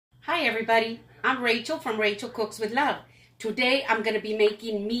Hi everybody, I'm Rachel from Rachel Cooks with Love. Today I'm going to be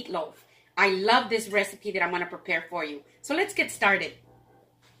making meatloaf. I love this recipe that I'm going to prepare for you. So let's get started.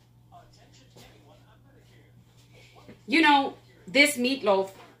 You know, this meatloaf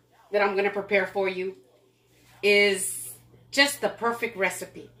that I'm going to prepare for you is just the perfect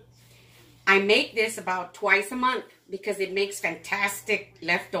recipe. I make this about twice a month because it makes fantastic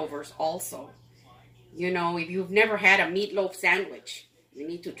leftovers also. You know, if you've never had a meatloaf sandwich, you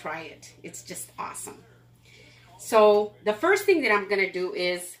need to try it. It's just awesome. So the first thing that I'm going to do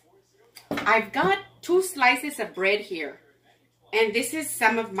is I've got 2 slices of bread here. And this is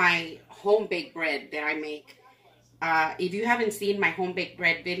some of my home-baked bread that I make. If you haven't seen my home-baked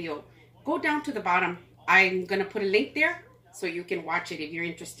bread video, go down to the bottom. I'm going to put a link there so you can watch it if you're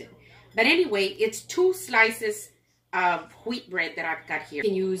interested. But anyway, it's 2 slices of wheat bread that I've got here. You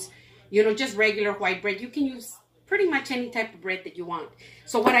can use, you know, just regular white bread. You can use pretty much any type of bread that you want.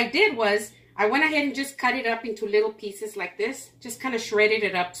 So what I did was I went ahead and just cut it up into little pieces like this. Just kind of shredded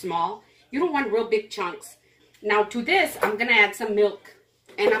it up small. You don't want real big chunks. Now to this, I'm going to add some milk.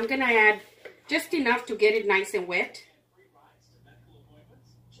 And I'm going to add just enough to get it nice and wet.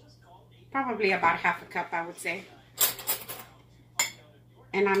 Probably about half a cup, I would say.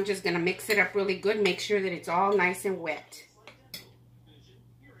 And I'm just going to mix it up really good. Make sure that it's all nice and wet.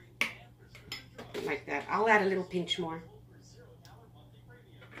 Like that. I'll add a little pinch more.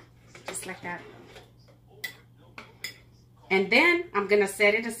 Just like that. And then I'm going to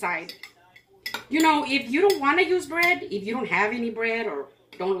set it aside. You know, if you don't want to use bread, if you don't have any bread or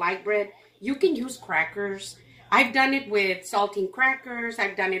don't like bread, you can use crackers. I've done it with saltine crackers.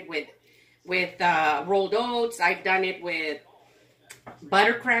 I've done it with rolled oats. I've done it with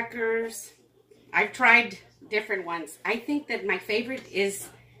butter crackers. I've tried different ones. I think that my favorite is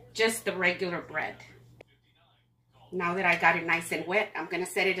just the regular bread. Now that I got it nice and wet, I'm going to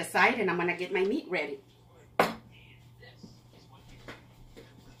set it aside and I'm going to get my meat ready.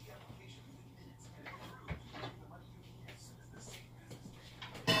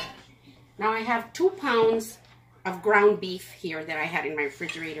 Now I have 2 pounds of ground beef here that I had in my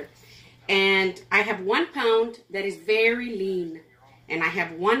refrigerator. And I have 1 pound that is very lean. And I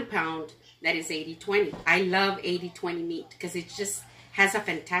have 1 pound that is 80-20. I love 80-20 meat because it just has a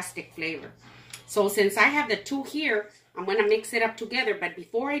fantastic flavor. So since I have the 2 here, I'm going to mix it up together. But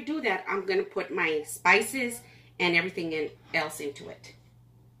before I do that, I'm going to put my spices and everything else into it.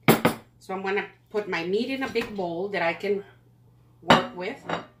 So I'm going to put my meat in a big bowl that I can work with.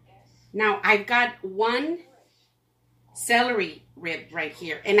 Now I've got 1 celery rib right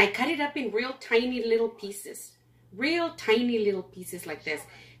here. And I cut it up in real tiny little pieces. Real tiny little pieces like this.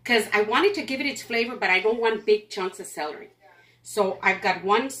 Because I wanted to give it its flavor, but I don't want big chunks of celery. So I've got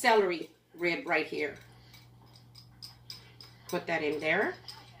 1 celery rib right here. Put that in there.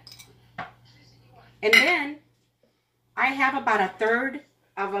 And then I have about 1/3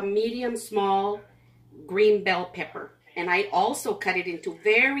 of a medium small green bell pepper. And I also cut it into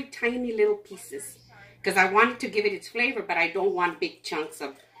very tiny little pieces. Because I wanted to give it its flavor, but I don't want big chunks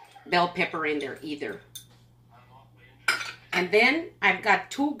of bell pepper in there either. And then I've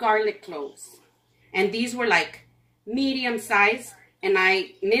got 2 garlic cloves. And these were like medium size. And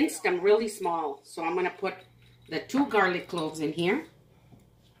I minced them really small. So I'm going to put the 2 garlic cloves in here.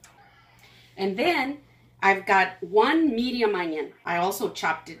 And then I've got 1 medium onion. I also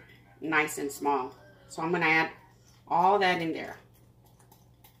chopped it nice and small. So I'm going to add all that in there.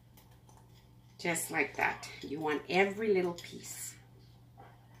 Just like that. You want every little piece.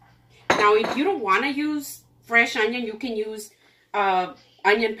 Now if you don't want to use fresh onion, you can use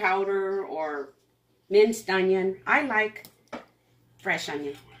onion powder or minced onion. I like fresh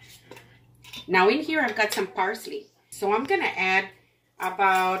onion. Now in here I've got some parsley. So I'm going to add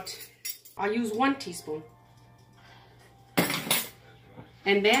about, I'll use 1 teaspoon.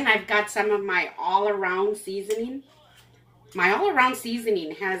 And then I've got some of my all-around seasoning. My all-around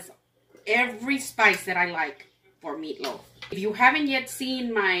seasoning has every spice that I like for meatloaf. If you haven't yet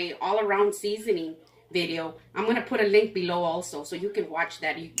seen my all-around seasoning video, I'm going to put a link below also so you can watch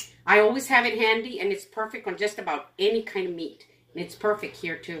that. I always have it handy and it's perfect on just about any kind of meat. And it's perfect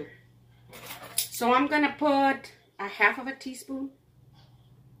here too. So I'm going to put 1/2 teaspoon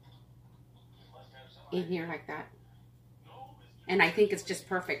in here like that. And I think it's just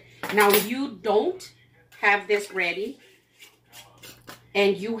perfect. Now if you don't have this ready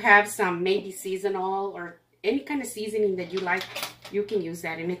and you have some maybe seasonal or any kind of seasoning that you like, you can use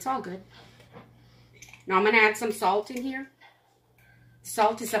that and it's all good. Now I'm going to add some salt in here.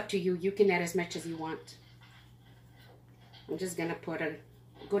 Salt is up to you. You can add as much as you want. I'm just going to put a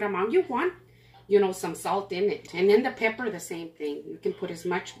good amount. you know, some salt in it. And then the pepper, the same thing. You can put as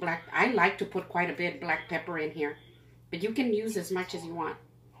much black, I like to put quite a bit black pepper in here, but you can use as much as you want.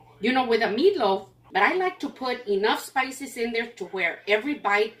 You know, with a meatloaf, but I like to put enough spices in there to where every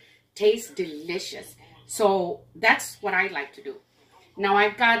bite tastes delicious. So that's what I like to do. Now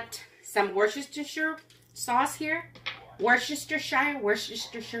I've got some Worcestershire sauce here.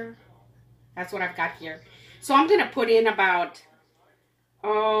 Worcestershire. That's what I've got here. So I'm going to put in about,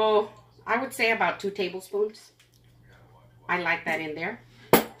 I would say about 2 tablespoons. I like that in there.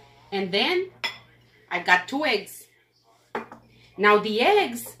 And then I've got 2 eggs. Now the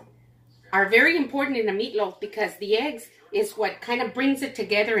eggs are very important in a meatloaf because the eggs is what kind of brings it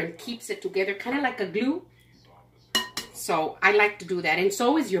together and keeps it together, kind of like a glue. So I like to do that, and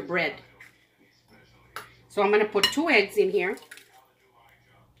so is your bread. So I'm going to put 2 eggs in here,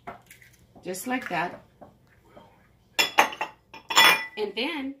 just like that. And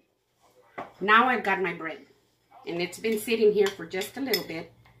then, now I've got my bread, and it's been sitting here for just a little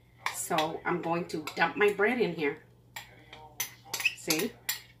bit. So I'm going to dump my bread in here. See?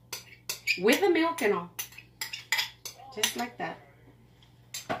 With the milk and all. Just like that.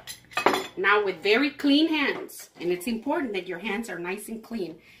 Now with very clean hands, and it's important that your hands are nice and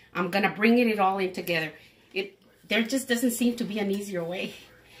clean, I'm going to bring it all in together. There just doesn't seem to be an easier way.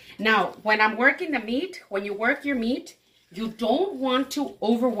 Now, when I'm working the meat, when you work your meat, you don't want to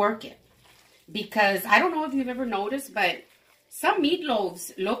overwork it. Because I don't know if you've ever noticed, but some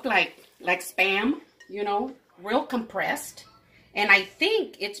meatloaves look like Spam, you know, real compressed. And I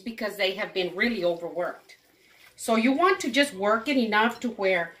think it's because they have been really overworked. So you want to just work it enough to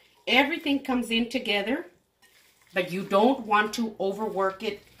where everything comes in together, but you don't want to overwork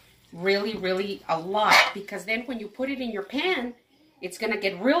it really, really a lot, because then when you put it in your pan, it's going to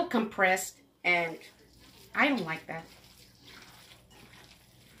get real compressed, and I don't like that.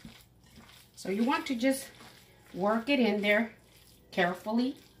 So you want to just work it in there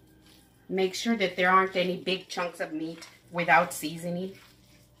carefully. Make sure that there aren't any big chunks of meat without seasoning.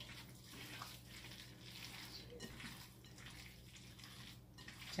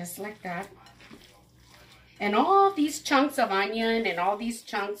 Just like that. And all these chunks of onion and all these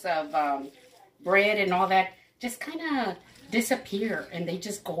chunks of bread and all that just kind of disappear, and they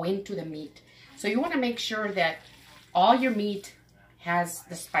just go into the meat. So you want to make sure that all your meat has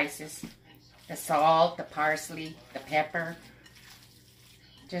the spices, the salt, the parsley, the pepper,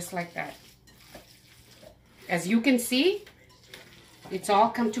 just like that. As you can see, it's all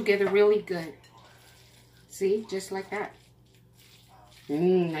come together really good. See, just like that.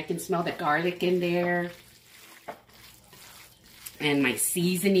 I can smell the garlic in there. And my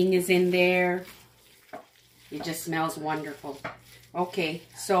seasoning is in there. It just smells wonderful. Okay,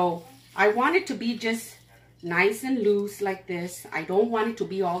 so I want it to be just nice and loose like this. I don't want it to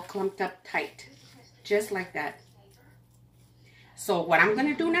be all clumped up tight. Just like that. So what I'm going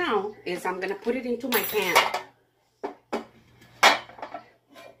to do now is I'm going to put it into my pan.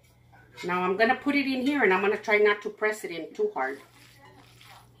 Now I'm going to put it in here, and I'm going to try not to press it in too hard.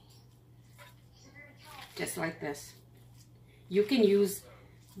 Just like this. You can use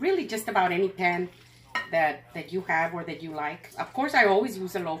really just about any pan that you have or that you like. Of course, I always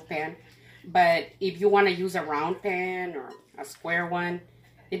use a loaf pan, but if you want to use a round pan or a square one,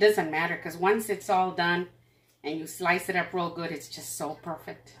 it doesn't matter, because once it's all done and you slice it up real good, it's just so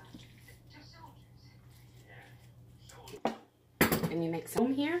perfect. And you make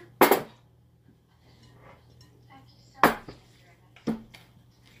some here.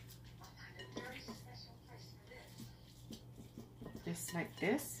 Just like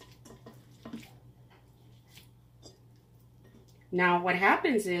this. Now what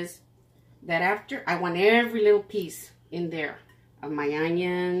happens is that after, I want every little piece in there of my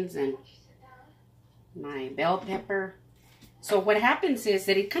onions and my bell pepper. So what happens is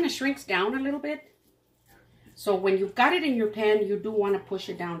that it kind of shrinks down a little bit. So when you've got it in your pan, you do want to push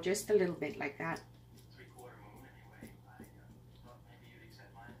it down just a little bit like that.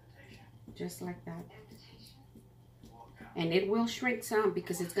 Just like that. And it will shrink some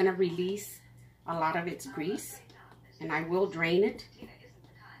because it's going to release a lot of its grease. And I will drain it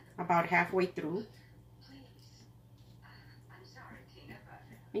about halfway through.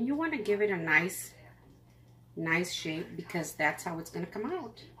 And you want to give it a nice shape, because that's how it's going to come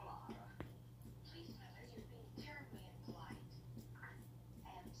out.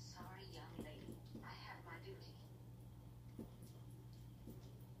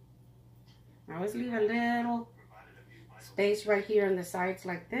 I always leave a little space right here on the sides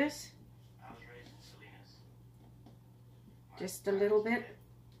like this. Just a little bit.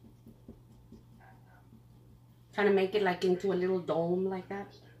 Kind of make it like into a little dome like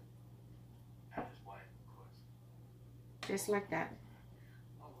that. Just like that.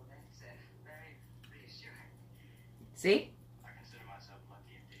 See?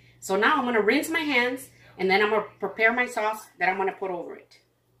 So now I'm going to rinse my hands, and then I'm going to prepare my sauce that I'm going to put over it.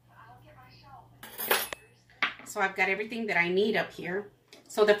 So I've got everything that I need up here.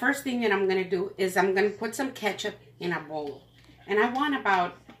 So the first thing that I'm going to do is I'm going to put some ketchup in a bowl. And I want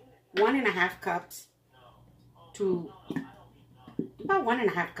about 1.5 cups to about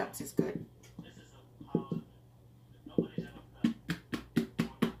 1.5 cups is good.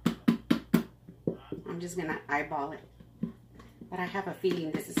 I'm just going to eyeball it. But I have a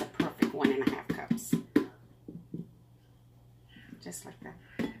feeling this is a perfect 1.5 cups. Just like that.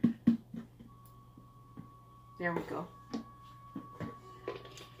 There we go.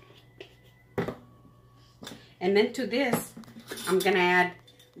 And then to this, I'm going to add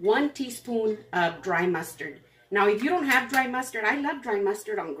 1 teaspoon of dry mustard. Now, if you don't have dry mustard, I love dry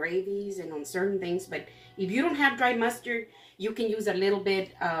mustard on gravies and on certain things. But if you don't have dry mustard, you can use a little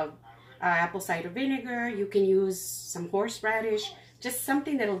bit of apple cider vinegar. You can use some horseradish. Just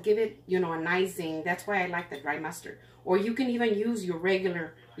something that'll give it, you know, a nice zing. That's why I like the dry mustard. Or you can even use your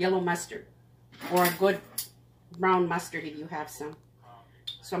regular yellow mustard. Or a good brown mustard if you have some.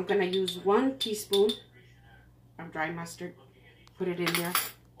 So I'm going to use 1 teaspoon of dry mustard. Put it in there.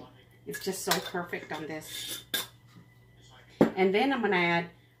 It's just so perfect on this. And then I'm going to add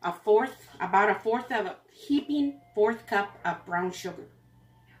about a fourth of a heaping 4th cup of brown sugar.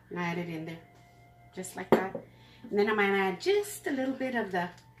 And I add it in there. Just like that. And then I'm going to add just a little bit of the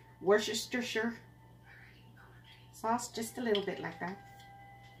Worcestershire sauce. Just a little bit like that.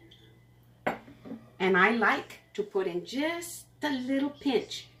 And I like to put in just a little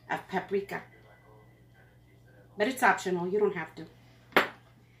pinch of paprika. But it's optional. You don't have to.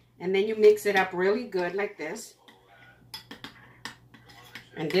 And then you mix it up really good like this.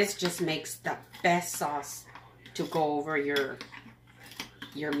 And this just makes the best sauce to go over your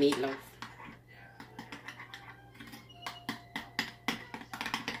meatloaf.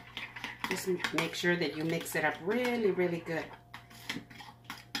 Just make sure that you mix it up really, really good.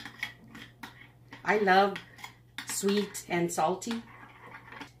 I love sweet and salty.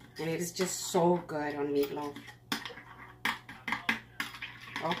 And it is just so good on meatloaf.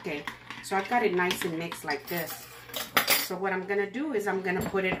 Okay, so I've got it nice and mixed like this. So what I'm going to do is I'm going to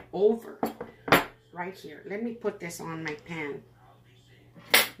put it over right here. Let me put this on my pan.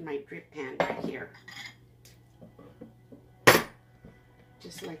 My drip pan right here.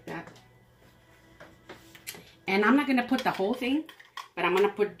 Just like that. And I'm not going to put the whole thing, but I'm going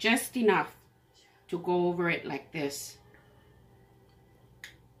to put just enough to go over it like this.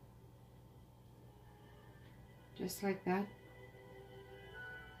 Just like that.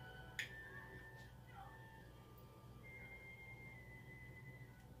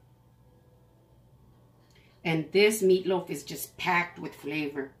 And this meatloaf is just packed with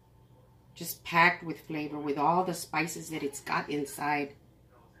flavor. Just packed with flavor with all the spices that it's got inside.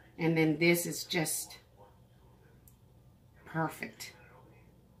 And then this is just perfect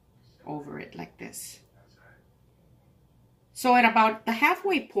over it like this. So at about the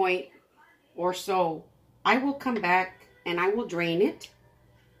halfway point or so, I will come back and I will drain it.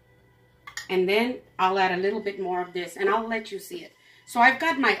 And then I'll add a little bit more of this and I'll let you see it. So I've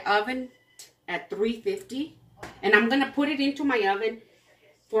got my oven at 350 and I'm going to put it into my oven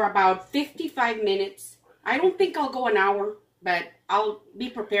for about 55 minutes. I don't think I'll go an hour, but I'll be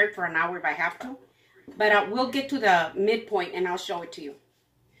prepared for an hour if I have to. But we'll get to the midpoint and I'll show it to you.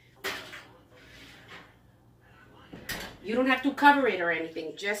 You don't have to cover it or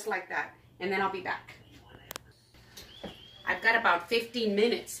anything, just like that. And then I'll be back. I've got about 15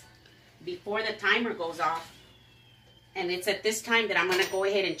 minutes before the timer goes off. And it's at this time that I'm going to go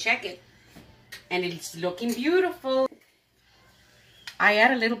ahead and check it. And it's looking beautiful. I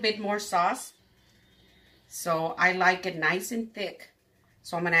add a little bit more sauce. So I like it nice and thick.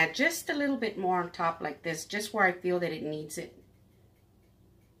 So I'm going to add just a little bit more on top like this, just where I feel that it needs it.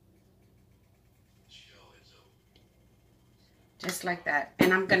 Just like that.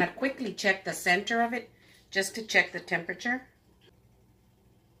 And I'm going to quickly check the center of it, just to check the temperature.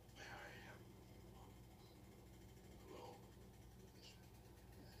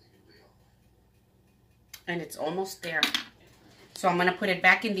 And it's almost there. So I'm going to put it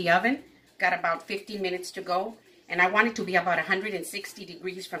back in the oven. Got about 15 minutes to go. And I want it to be about 160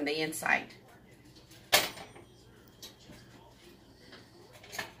 degrees from the inside.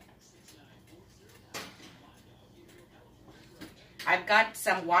 I've got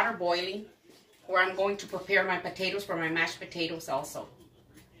some water boiling where I'm going to prepare my potatoes for my mashed potatoes also.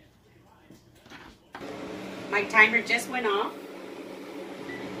 My timer just went off.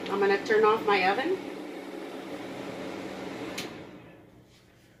 I'm going to turn off my oven.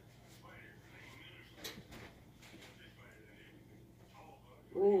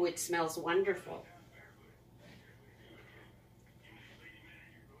 it smells wonderful.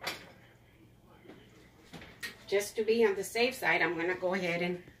 Just to be on the safe side, I'm going to go ahead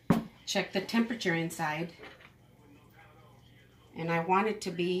and check the temperature inside. And I want it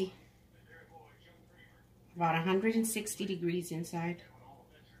to be about 160 degrees inside.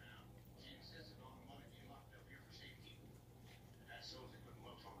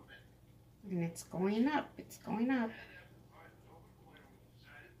 And it's going up, it's going up.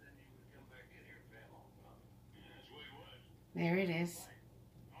 There it is.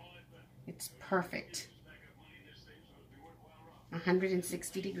 It's perfect.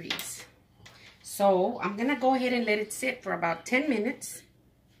 160 degrees. So I'm gonna go ahead and let it sit for about 10 minutes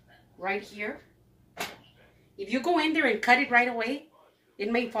right here. If you go in there and cut it right away, it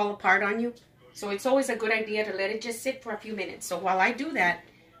may fall apart on you. So it's always a good idea to let it just sit for a few minutes. So while I do that,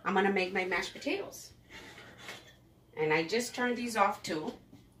 I'm gonna make my mashed potatoes. And I just turned these off too.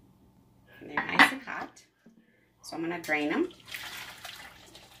 And they're nice and hot. So I'm gonna drain them.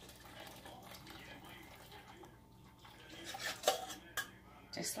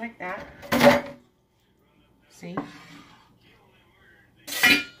 Just like that. See?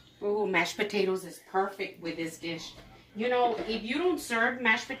 Ooh, mashed potatoes is perfect with this dish. You know, if you don't serve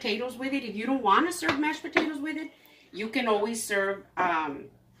mashed potatoes with it, if you don't want to serve mashed potatoes with it, you can always serve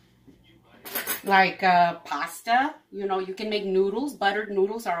pasta. You know, you can make noodles. Buttered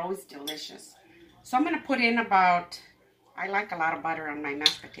noodles are always delicious. So I'm going to put in about, I like a lot of butter on my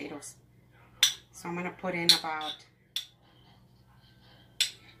mashed potatoes. So I'm going to put in about,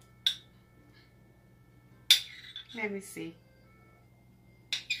 let me see,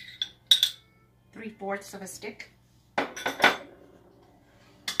 3/4 of a stick. Let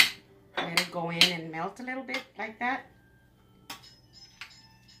it go in and melt a little bit like that.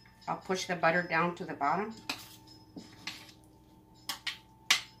 I'll push the butter down to the bottom.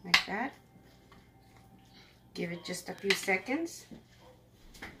 Like that. Give it just a few seconds.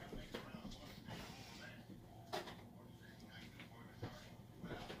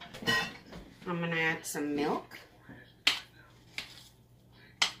 I'm going to add some milk.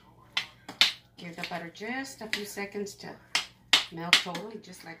 Give the butter just a few seconds to melt totally,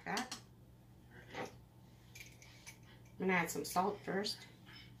 just like that. I'm going to add some salt first.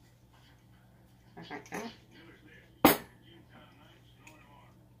 Just like that.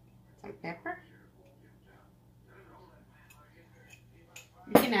 Some pepper.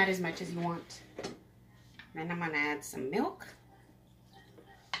 You can add as much as you want. Then I'm going to add some milk.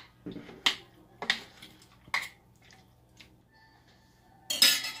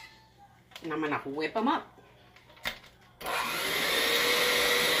 And I'm going to whip them up.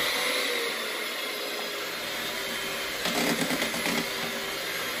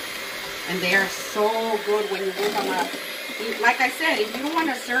 And they are so good when you whip them up. Like I said, if you don't want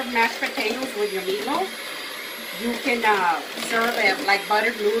to serve mashed potatoes with your meatloaf, you can serve it like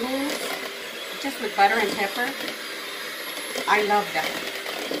buttered noodles, just with butter and pepper. I love that.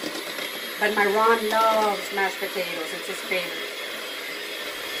 But my Ron loves mashed potatoes. It's his favorite.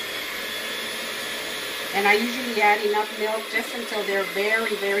 And I usually add enough milk just until they're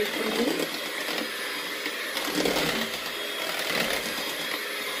very, very creamy.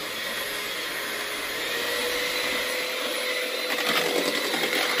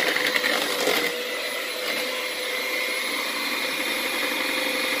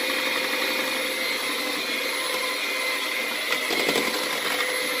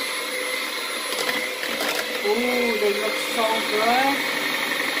 Ooh, they look so good.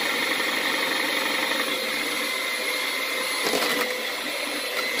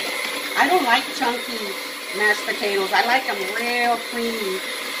 I don't like chunky mashed potatoes. I like them real creamy.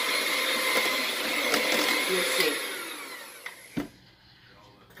 Let's see.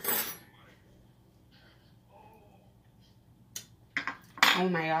 Oh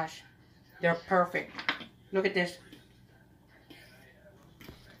my gosh. They're perfect. Look at this.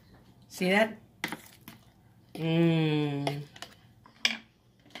 See that? Mmm.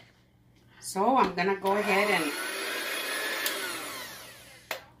 So I'm gonna go ahead and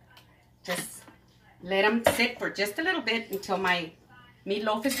just let them sit for just a little bit until my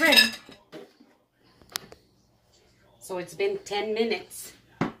meatloaf is ready. So it's been 10 minutes.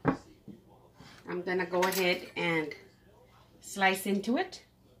 I'm gonna go ahead and slice into it.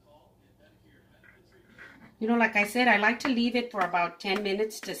 You know, like I said, I like to leave it for about 10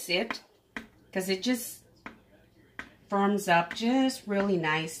 minutes to sit because it just firms up just really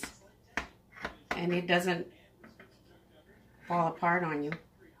nice and it doesn't fall apart on you.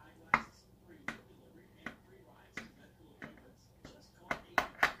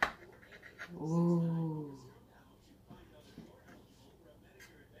 Ooh.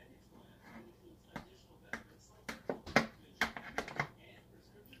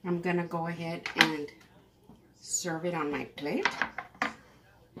 I'm gonna go ahead and serve it on my plate.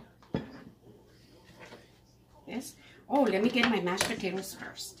 Yes. Oh, let me get my mashed potatoes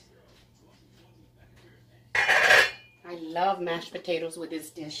first. I love mashed potatoes with this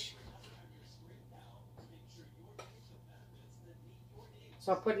dish.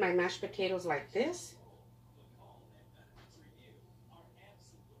 So I'll put my mashed potatoes like this.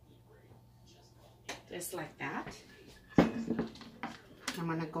 Just like that. I'm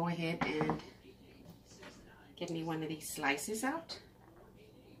gonna go ahead and get me one of these slices out.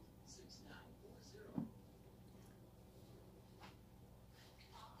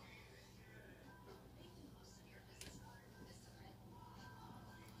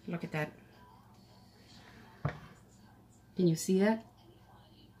 Look at that. Can you see that?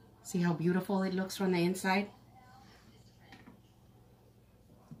 See how beautiful it looks from the inside?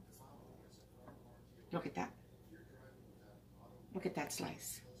 Look at that. Look at that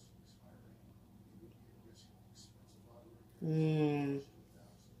slice.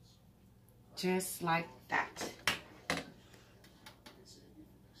 Just like that.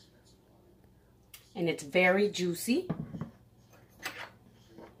 And it's very juicy.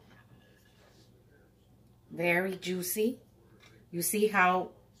 Very juicy. You see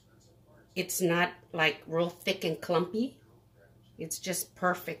how it's not like real thick and clumpy? It's just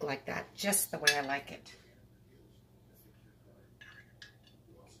perfect like that. Just the way I like it.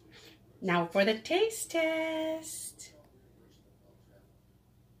 Now for the taste test.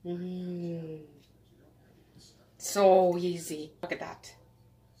 So easy. Look at that.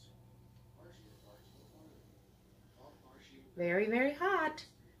 Very, very hot.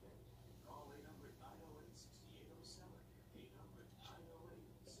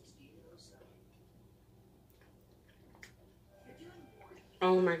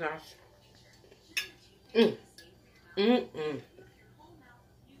 Oh my gosh.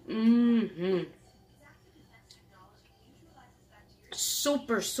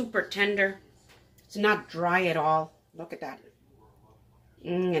 Super, super tender. It's not dry at all. Look at that.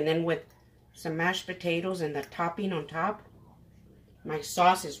 And then with some mashed potatoes and the topping on top. My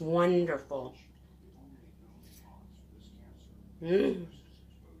sauce is wonderful.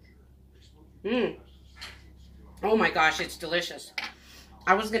 Oh my gosh, it's delicious.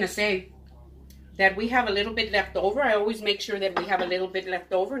 I was going to say that we have a little bit left over. I always make sure that we have a little bit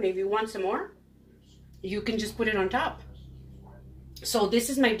left over. And if you want some more, you can just put it on top. So this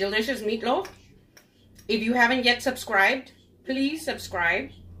is my delicious meatloaf. If you haven't yet subscribed, please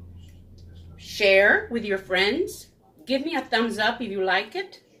subscribe. Share with your friends. Give me a thumbs up if you like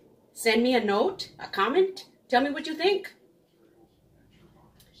it. Send me a note, a comment. Tell me what you think.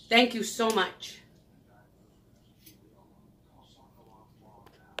 Thank you so much.